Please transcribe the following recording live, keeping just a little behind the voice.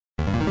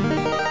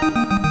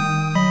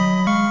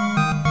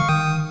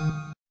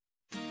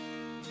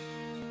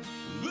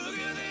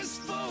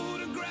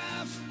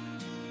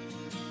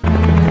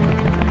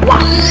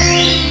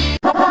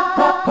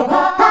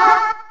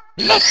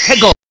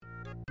Hegel!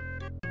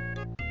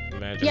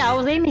 Imagine. Yeah, I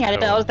was aiming at it,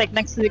 but I was like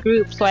next to the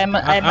group, so I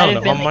might I have don't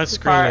been know. On like, my too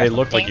screen, far or it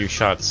looked like something. you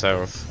shot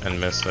south and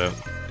missed it.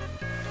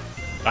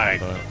 I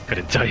But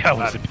couldn't tell you. I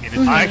wasn't paying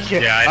attention. I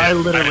can't. Yeah, I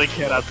literally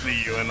cannot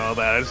see you and all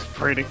that.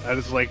 I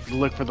just like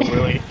look for the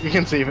willy. You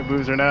can see if it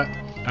moves or not.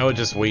 I would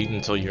just wait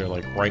until you're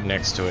like right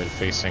next to it,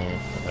 facing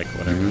like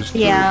whatever.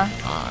 Yeah.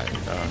 I'm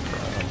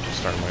just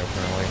starting my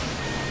open early.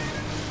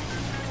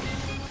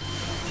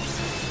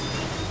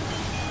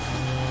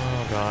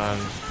 Oh god,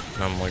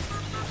 I'm like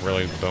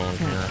really boned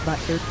here.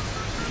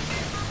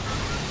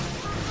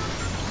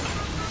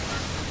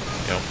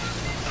 Yep.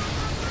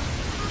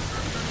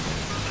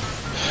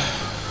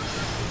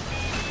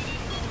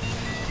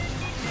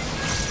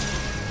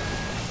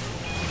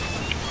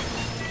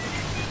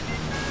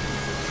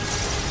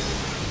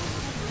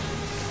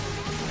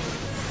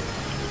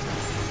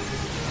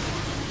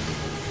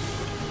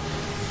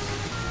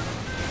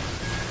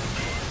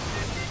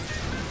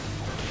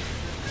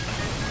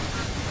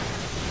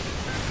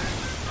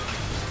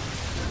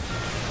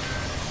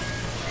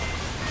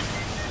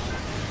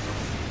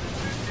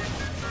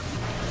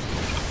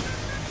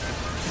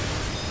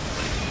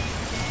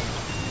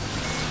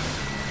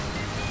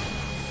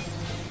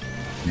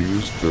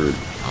 Use third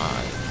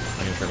eye.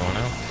 Waiting for going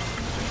out.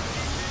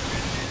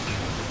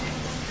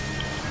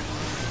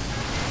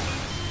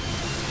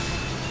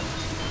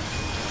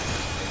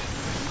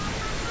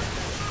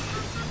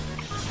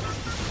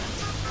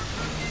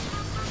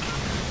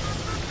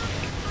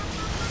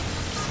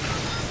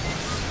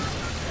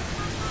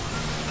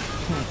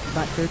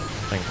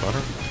 Thank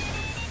butter.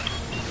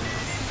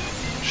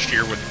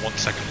 Sheer with 1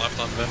 second left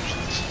on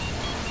Vengeance.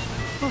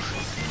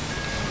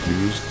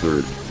 Use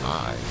third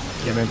eye.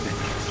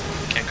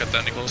 Can't cut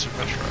that any closer,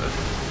 best right.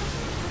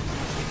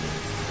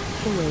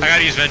 I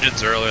gotta use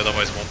Vengeance early,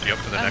 otherwise it won't be up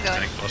for the I'm next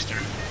going. tank buster.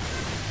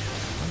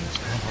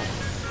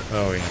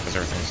 Oh yeah, because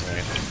everything's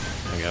late,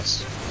 I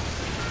guess.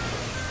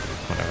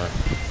 Whatever.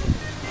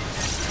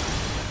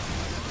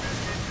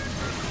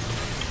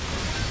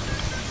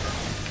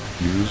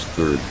 Use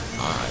third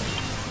eye.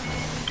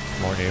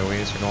 More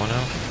AoEs are going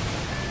out.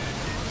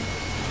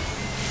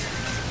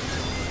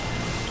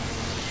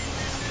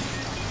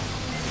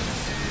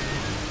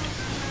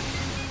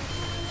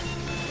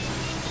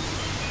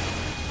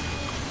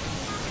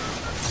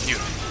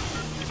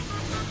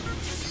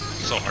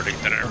 So hard to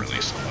get that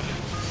release off.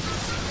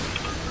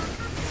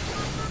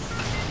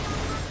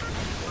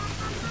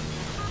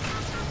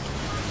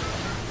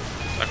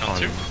 Back on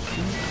 2.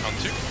 On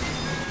 2.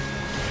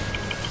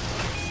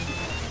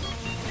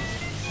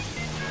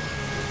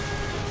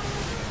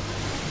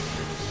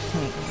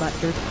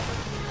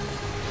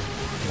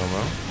 No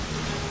more.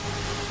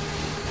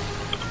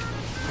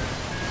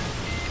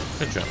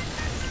 Good job.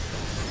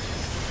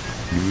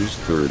 Use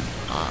third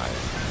eye.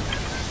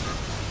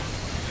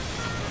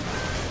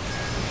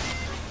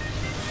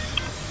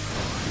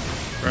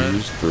 Red.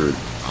 Use third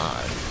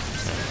eye.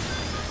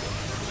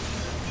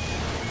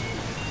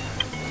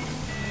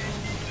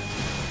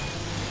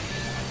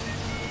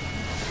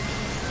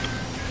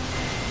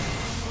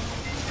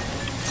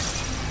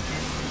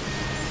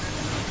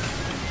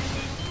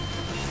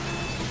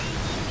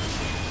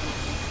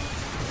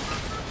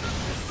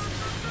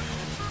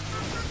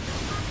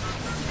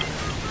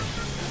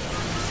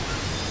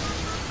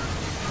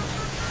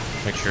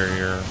 Make sure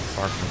you're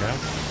far from gap.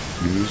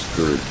 Use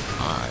third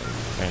eye.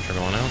 Thanks for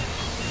going out.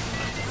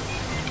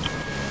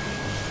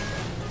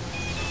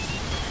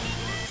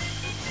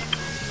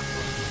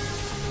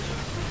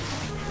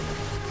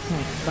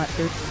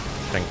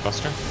 Tank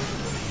buster.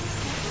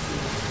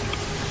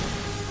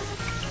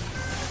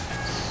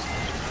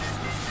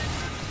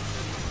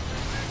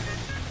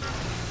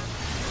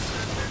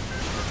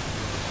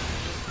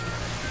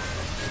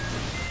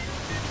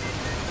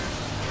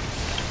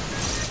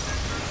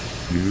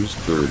 Use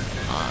third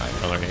eye.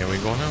 Another AoE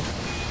going out.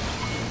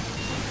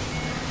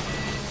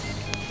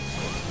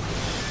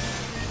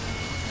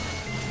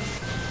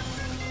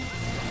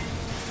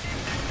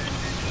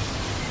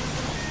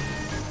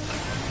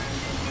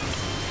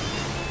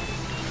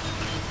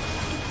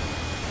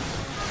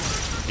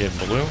 Get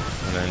blue,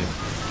 and then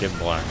get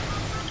black.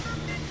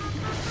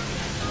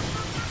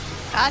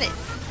 Got it.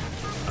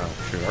 Oh,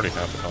 shoot, I already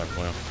have the color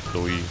blue.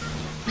 Louis.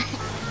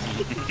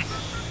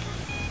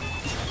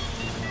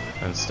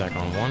 And stack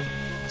on 1.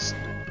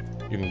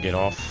 You can get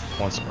off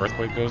once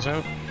Earthquake goes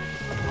out.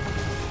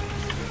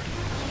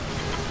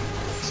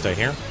 Stay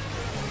here.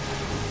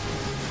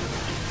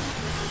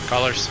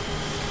 Colors.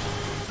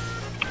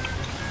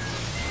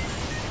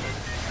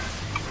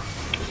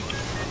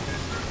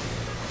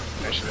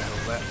 I should have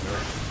held that door.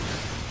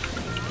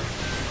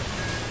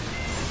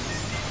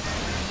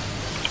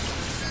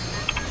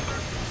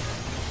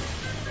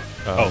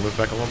 Move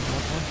back a little bit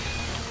more.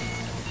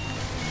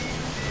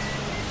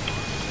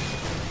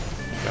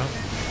 Go.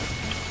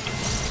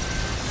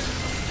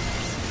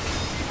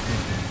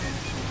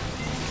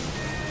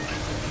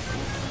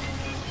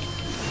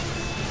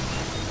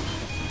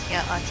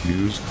 Yeah, on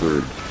Use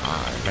third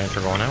eye.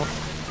 Manager going out.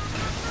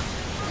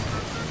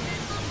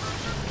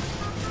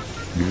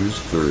 Use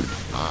third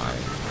eye.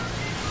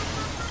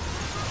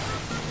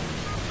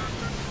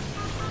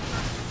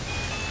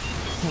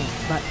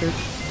 Buttered.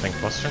 Tank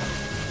Buster.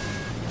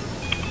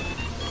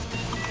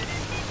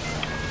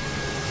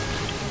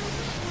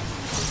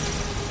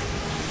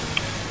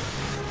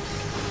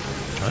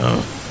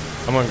 Oh,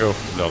 I'm gonna go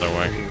the other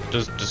way.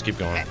 Just keep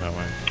going that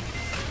way.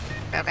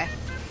 Okay.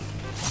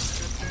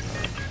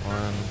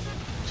 1,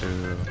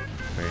 2,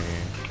 3.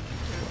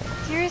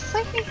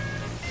 Seriously?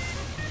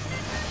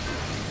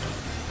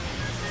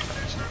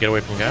 Get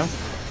away from Gav.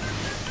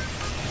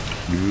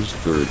 Use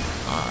third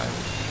eye.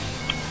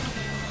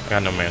 I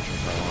got no mansion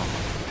for a while.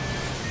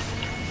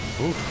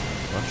 Ooh,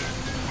 much.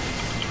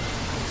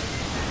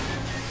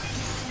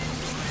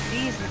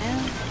 Jeez, man.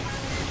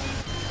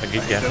 I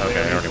get Gav.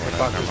 Okay, I already went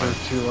out. Never Boxes mind.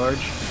 are too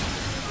large.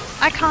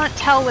 I can't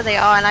tell where they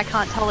are, and I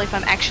can't tell if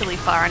I'm actually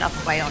far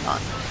enough away or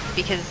not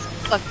because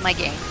of my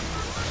game.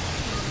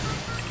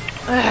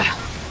 Ugh.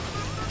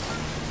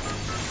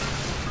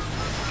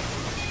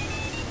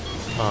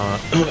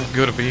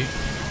 Go to B.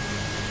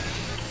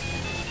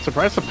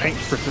 Surprised the paint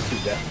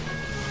persisted death.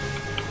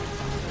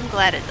 I'm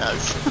glad it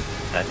does.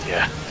 That,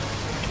 yeah.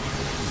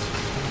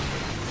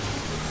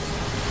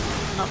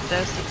 I'm not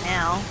bursting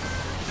now.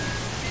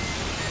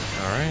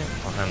 Alright,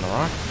 behind the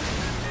rock.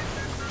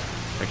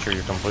 Make sure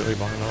you're completely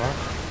behind the rock.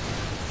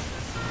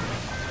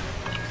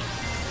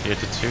 Get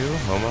to 2,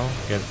 Momo,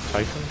 get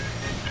Typhon.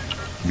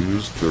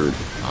 Use third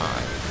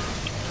eye.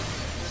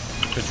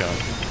 Good job.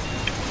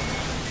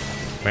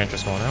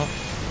 Mantis going out.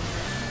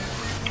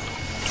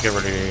 Get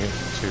ready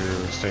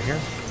to stay here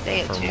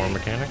Stay at for 2. more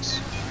mechanics.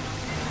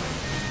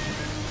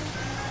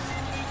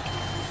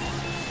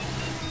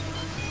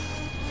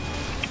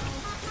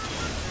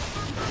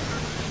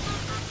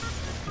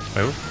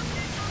 Move.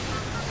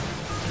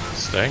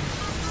 Stay.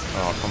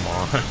 Oh, come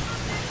on.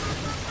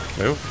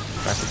 Move.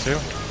 Back to 2.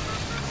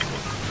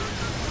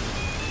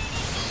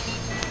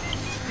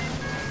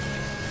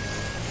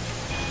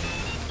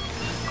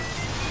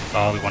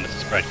 Oh, we wanted to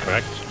spread,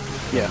 correct?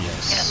 Yeah.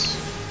 Yes.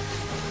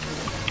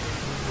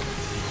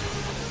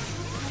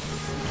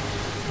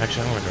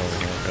 Actually, I'm gonna go over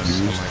here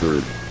because Use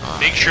third eye.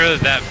 Make sure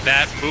that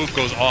that move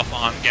goes off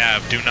on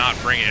Gav. Do not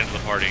bring it into the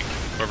party.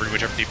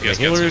 Whichever DPS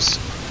gets it.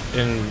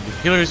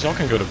 healers, y'all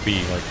can go to B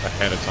like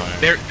ahead of time.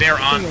 They're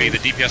on B. The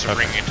DPS are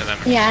bringing it to them.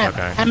 Yeah,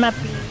 Okay. I'm up.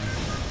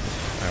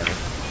 Alright.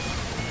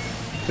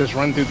 Just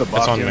run through the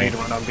box. on You me. need to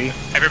run on B.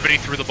 Everybody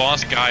through the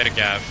boss. Guy to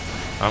Gav.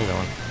 I'm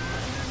going.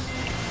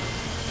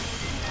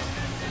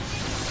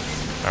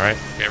 Alright,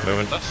 Okay, everyone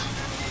moving. with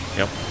us?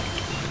 Yep.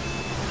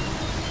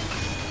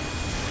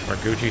 Or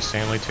Gucci,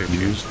 Stanley, Tucci.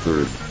 Use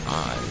third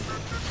eye.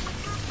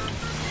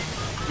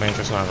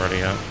 Mantra's not ready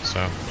yet,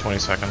 so 20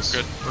 seconds.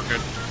 Good. We're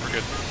good. We're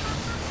good.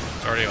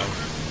 It's already on.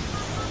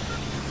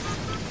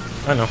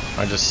 I know,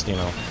 I just,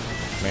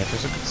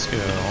 Mantra's a good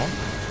skill.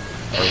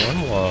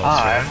 Everyone loves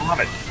I her. love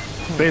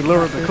it. They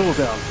lower the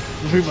cooldown.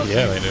 We must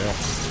Yeah, they do.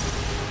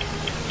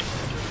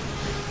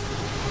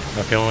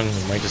 I feel like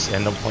you might just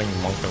end up playing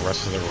Monk the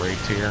rest of the raid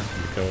tier,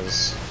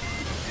 because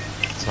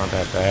it's not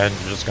that bad.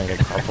 You're just gonna get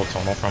carpal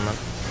tunnel from it.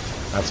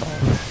 That's all.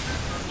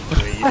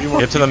 You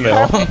want Get to the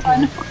middle. Blue,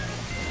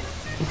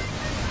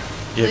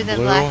 Get then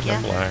blue, black,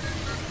 then yeah. black.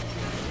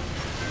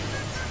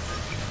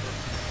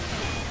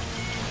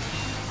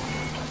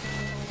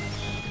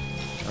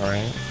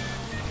 Alright.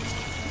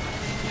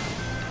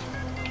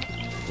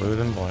 Blue,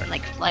 then black.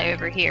 Like fly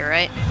over here,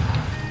 right?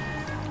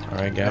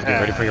 Alright, Gav, get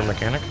ready for your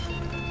mechanic.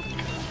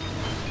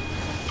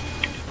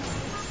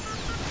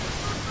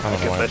 I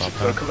don't know why I that should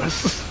thought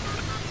focus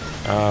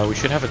us. that. We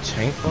should have a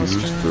tank buster.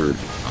 Use third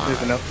There's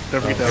eye. enough.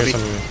 Here's Here's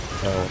some,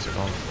 what's it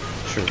called?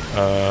 Shoot,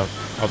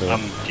 I'll do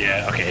it.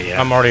 Yeah, okay, yeah.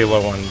 I'm already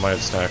low on my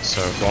stacks,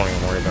 so don't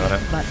even worry about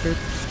it. Buttered.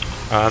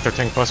 After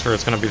Tank Buster,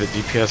 it's going to be the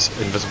DPS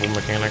invisible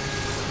mechanic.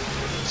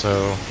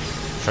 So,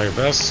 try your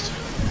best.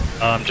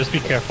 Just be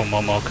careful,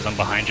 Momo, because I'm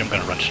behind you. I'm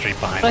gonna run straight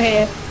behind you.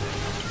 Okay.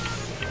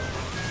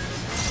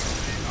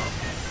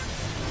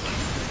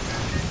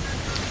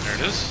 There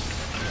it is.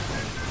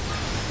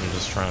 I'm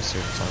just trying to see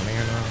if it's on me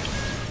or not.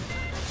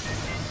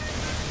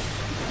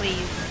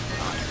 Please.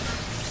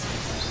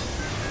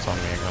 It's on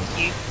me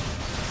again. You.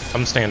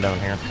 I'm staying down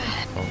here.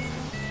 Oh,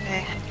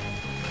 Okay.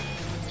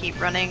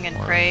 Keep running and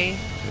One. pray.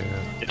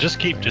 Yeah, just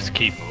keep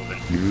moving.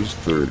 Use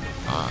third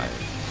eye.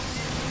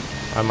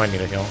 I might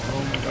need a heal.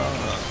 Oh my god.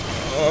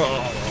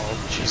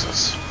 Oh,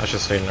 Jesus. I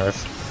should stay in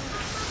Earth.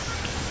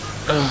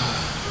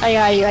 I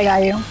got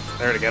you.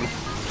 There it again.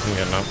 I'm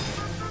getting up.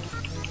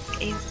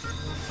 Please.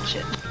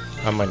 Shit.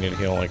 I might need a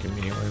heal like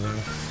immediately though.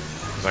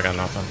 Because I got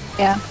nothing.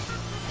 Yeah.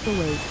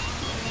 Away.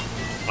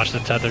 Watch the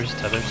tethers,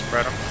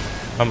 Spread them.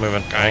 I'm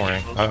moving. Guy,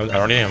 Don't worry. I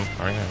already am.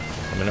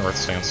 I'm in Earth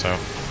stance, so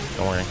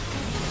don't worry.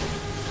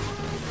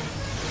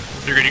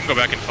 You're good. You can go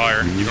back and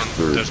fire. You Use don't.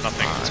 third There's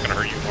nothing that's gonna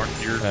hurt you more.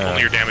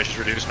 Only your damage is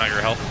reduced, not your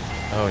health.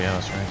 Oh yeah,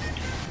 that's right.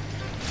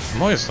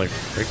 I'm always like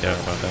freaked out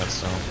about that,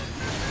 so.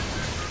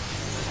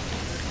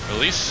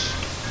 Release.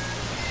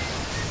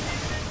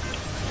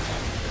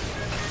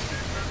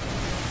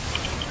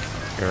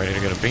 Get ready to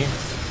get a beam.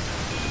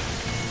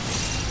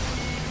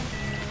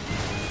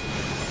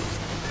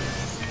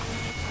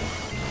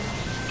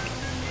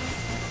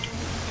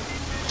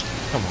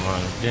 Come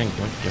on, you didn't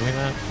give me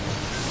that?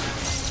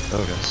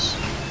 Bogus.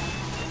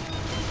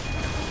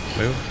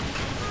 Move.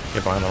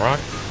 Get behind the rock.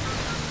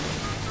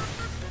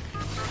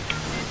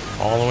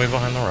 All the way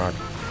behind the rock.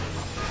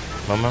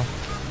 Momo.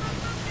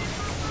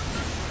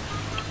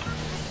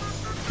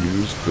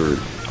 Use third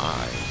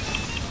eye.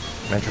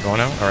 Mantra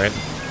going out? Alright.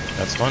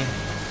 That's fun.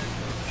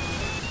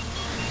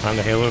 Time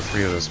to Halo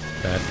 3 of this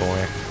bad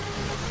boy.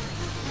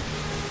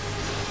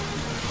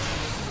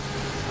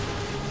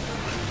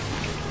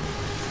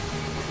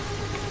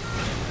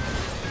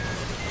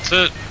 That's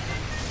it.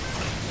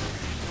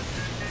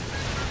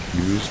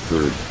 Use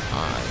third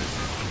eye.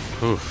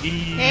 Oof.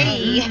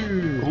 Hey!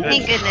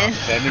 Thank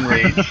goodness. Then in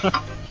rage.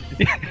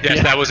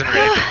 Yes, that was in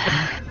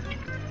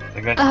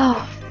rage.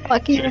 Oh,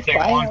 fucking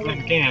fire.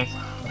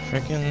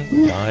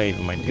 Freaking died,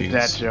 my Get dudes.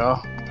 that, Joe.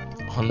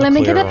 On the Let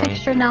me get a clear run.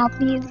 picture now,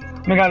 please.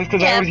 Oh my god, it's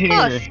because Yeah, I was of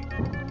course.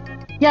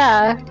 here.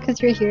 Yeah,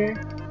 because you're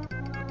here.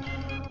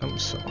 I'm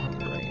so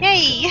hungry.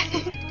 Hey!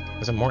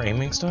 Is it more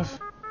aiming stuff?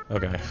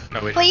 Okay.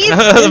 No, wait. Please?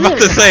 I was about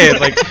to say it,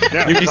 like,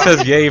 Yeah. Yuki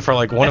says yay for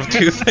like one of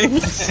two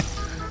things.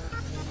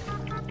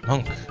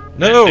 Monk.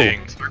 No!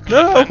 Bending.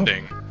 No!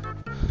 Bending.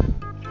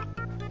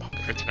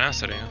 For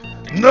tenacity.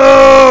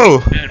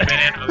 No! And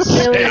bananas.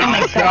 Really? Hey, Oh my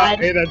that god.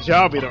 hey, that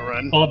job you don't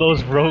run. All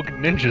those rogue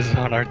ninjas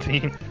on our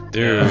team.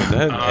 Dude,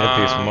 that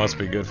headpiece Um, must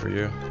be good for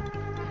you.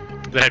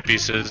 The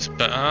headpieces,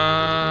 but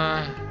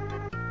I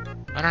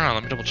don't know.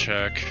 Let me double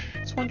check.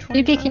 It's 120.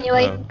 Yuki, can you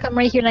like come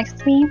right here next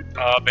to me?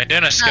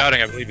 Bandana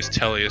scouting, I believe, is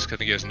Tellius, because I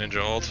think he has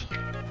ninja ult.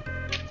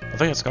 I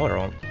think it's Scholar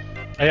on.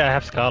 Oh, yeah, I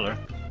have Scholar.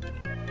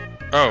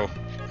 Oh,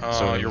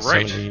 So you're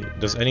right. 70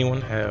 does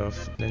anyone have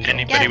ninja?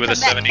 Anybody with a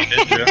come 70 back.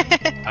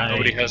 ninja. I,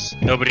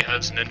 Nobody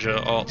has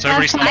ninja ult. So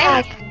everybody's Come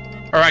back.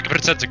 Alright, but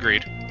it says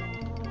agreed.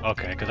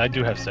 Okay, because I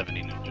do have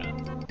 70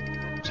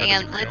 ninja. So Hang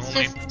on, agreed let's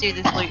only. just do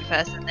this loot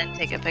first and then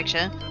take a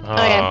picture.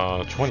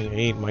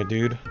 28, my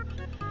dude.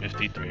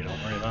 53,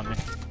 don't worry about me.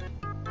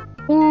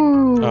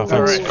 Ooh. Oh,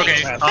 thanks.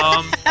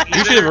 Alright. Okay,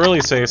 You should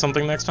really say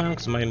something next time,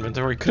 because my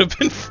inventory could have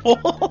been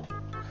full.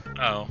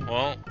 Oh,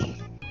 well.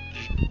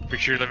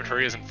 Pretty sure your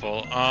inventory isn't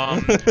full. Yeah,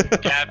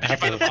 did you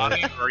buy the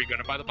body, or are you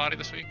gonna buy the body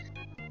this week?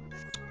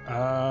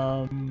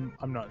 I'm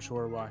not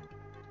sure why.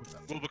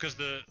 Well, because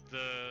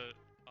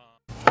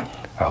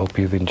I hope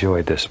you've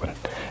enjoyed this one.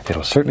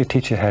 It'll certainly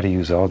teach you how to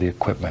use all the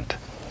equipment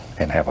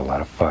and have a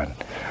lot of fun.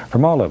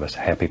 From all of us,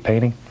 happy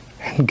painting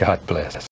and God bless.